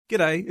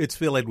G'day, it's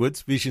Phil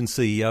Edwards, Vision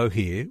CEO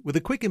here, with a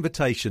quick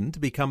invitation to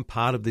become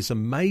part of this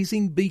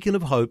amazing beacon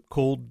of hope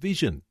called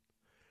Vision.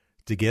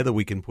 Together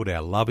we can put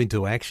our love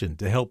into action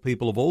to help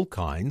people of all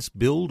kinds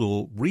build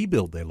or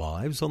rebuild their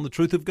lives on the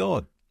truth of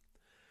God.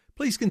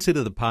 Please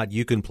consider the part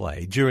you can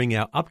play during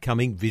our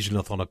upcoming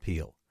Visionathon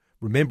appeal,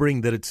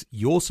 remembering that it's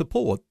your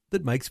support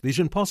that makes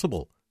Vision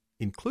possible,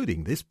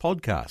 including this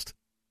podcast.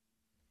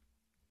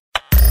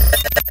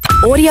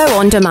 Audio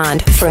on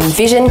demand from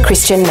Vision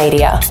Christian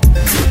Media.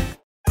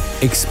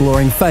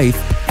 Exploring faith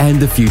and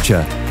the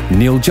future.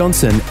 Neil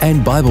Johnson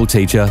and Bible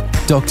teacher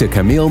Dr.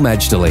 Kameel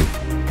Majdali.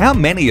 How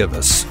many of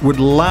us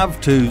would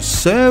love to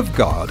serve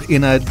God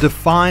in a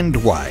defined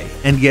way,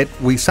 and yet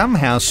we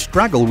somehow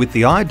struggle with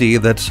the idea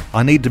that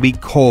I need to be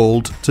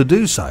called to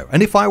do so?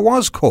 And if I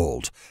was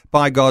called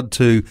by God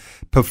to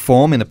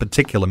perform in a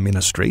particular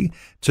ministry,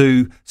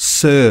 to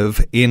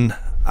serve in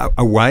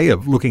a way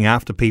of looking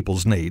after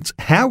people's needs,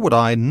 how would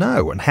I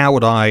know and how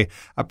would I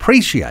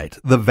appreciate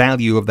the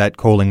value of that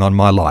calling on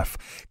my life?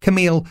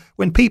 Kameel,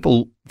 when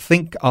people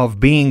think of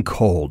being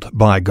called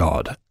by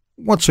God,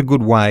 what's a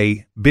good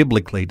way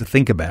biblically to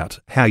think about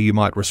how you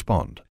might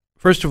respond?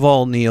 First of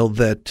all, Neil,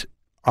 that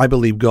I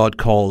believe God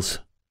calls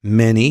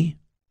many,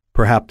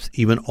 perhaps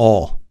even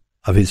all,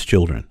 of his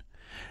children.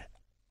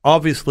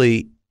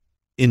 Obviously,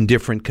 in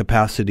different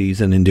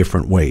capacities and in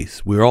different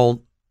ways. We're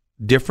all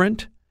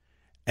different,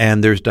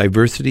 and there's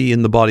diversity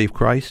in the body of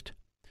Christ.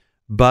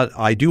 But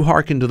I do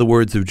hearken to the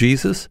words of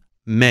Jesus,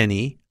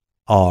 many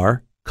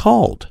are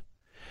called.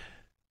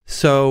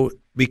 So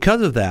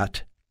because of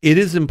that, it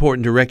is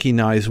important to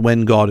recognize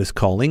when God is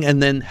calling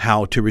and then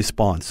how to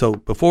respond. So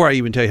before I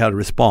even tell you how to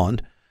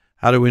respond,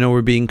 how do we know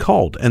we're being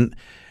called? And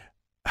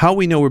how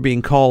we know we're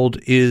being called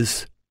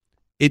is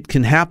it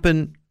can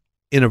happen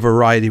in a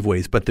variety of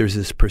ways, but there's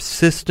this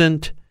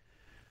persistent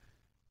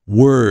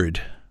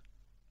word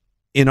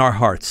in our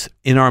hearts,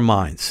 in our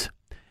minds.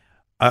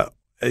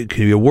 It could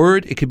be a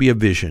word, it could be a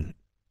vision.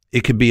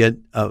 It could be a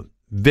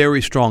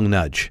very strong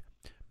nudge,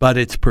 but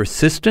it's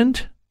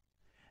persistent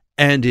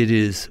and it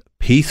is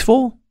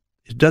peaceful.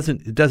 It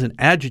doesn't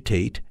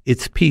agitate,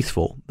 it's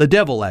peaceful. The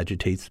devil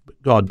agitates,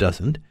 but God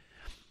doesn't.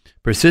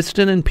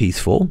 Persistent and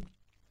peaceful.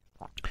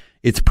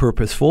 It's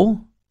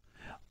purposeful,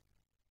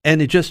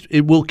 and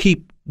it will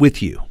keep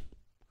with you.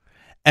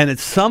 And at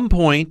some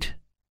point,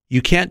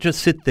 you can't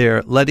just sit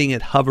there letting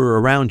it hover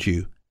around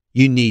you.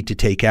 You need to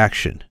take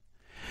action.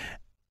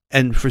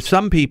 And for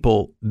some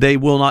people, they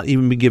will not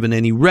even be given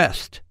any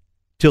rest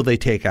till they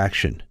take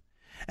action.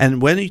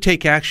 And when you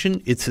take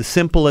action, it's as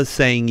simple as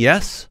saying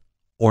yes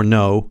or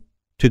no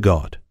to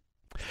God.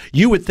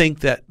 You would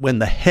think that when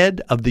the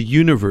head of the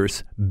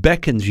universe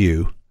beckons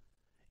you,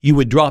 you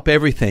would drop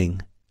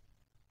everything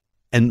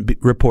and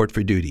report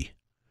for duty.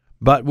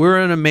 But we're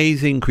an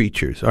amazing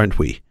creatures, aren't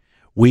we?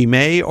 We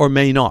may or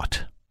may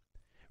not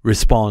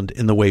respond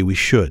in the way we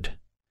should.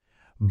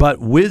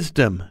 But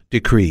wisdom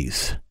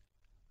decrees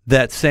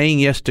that saying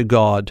yes to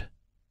God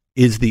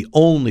is the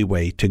only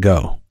way to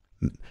go.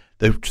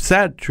 The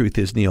sad truth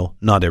is, Neil,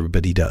 not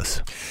everybody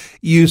does.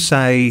 You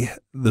say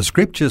the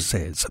scripture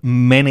says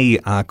many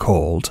are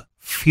called,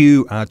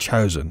 few are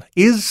chosen.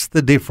 Is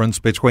the difference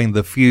between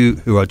the few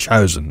who are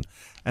chosen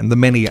and the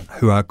many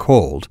who are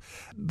called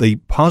the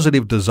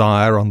positive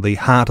desire on the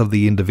heart of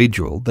the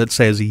individual that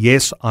says,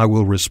 yes, I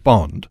will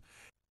respond?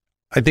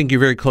 I think you're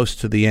very close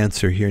to the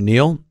answer here,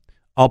 Neil.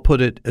 I'll put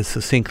it as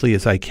succinctly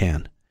as I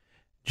can.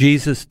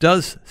 Jesus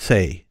does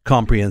say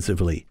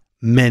comprehensively,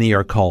 many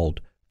are called,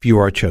 few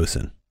are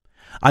chosen.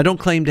 I don't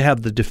claim to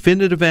have the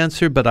definitive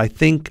answer, but I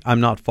think I'm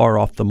not far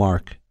off the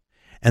mark.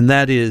 And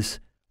that is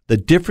the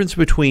difference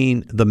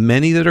between the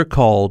many that are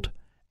called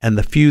and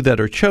the few that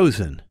are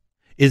chosen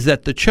is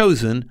that the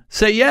chosen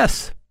say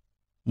yes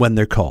when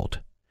they're called.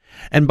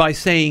 And by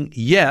saying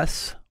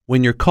yes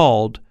when you're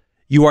called,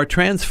 you are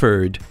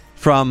transferred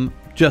from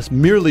just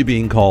merely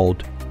being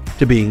called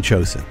to being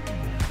chosen.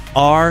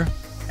 Our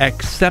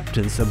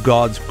acceptance of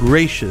God's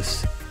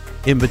gracious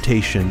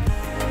invitation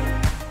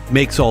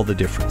makes all the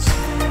difference.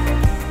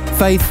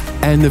 Faith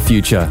and the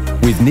Future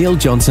with Neil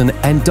Johnson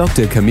and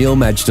Dr. Kameel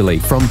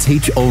Majdali from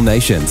Teach All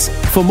Nations.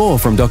 For more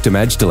from Dr.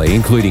 Majdali,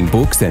 including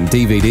books and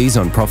DVDs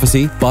on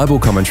prophecy, Bible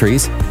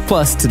commentaries,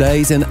 plus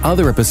today's and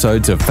other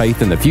episodes of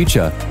Faith and the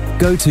Future,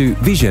 go to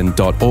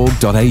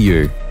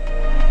vision.org.au.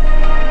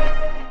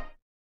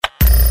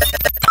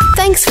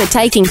 Thanks for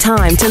taking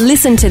time to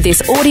listen to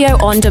this audio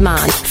on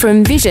demand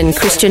from Vision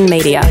Christian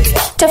Media.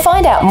 To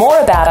find out more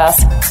about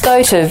us,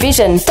 go to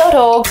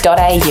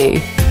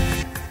vision.org.au.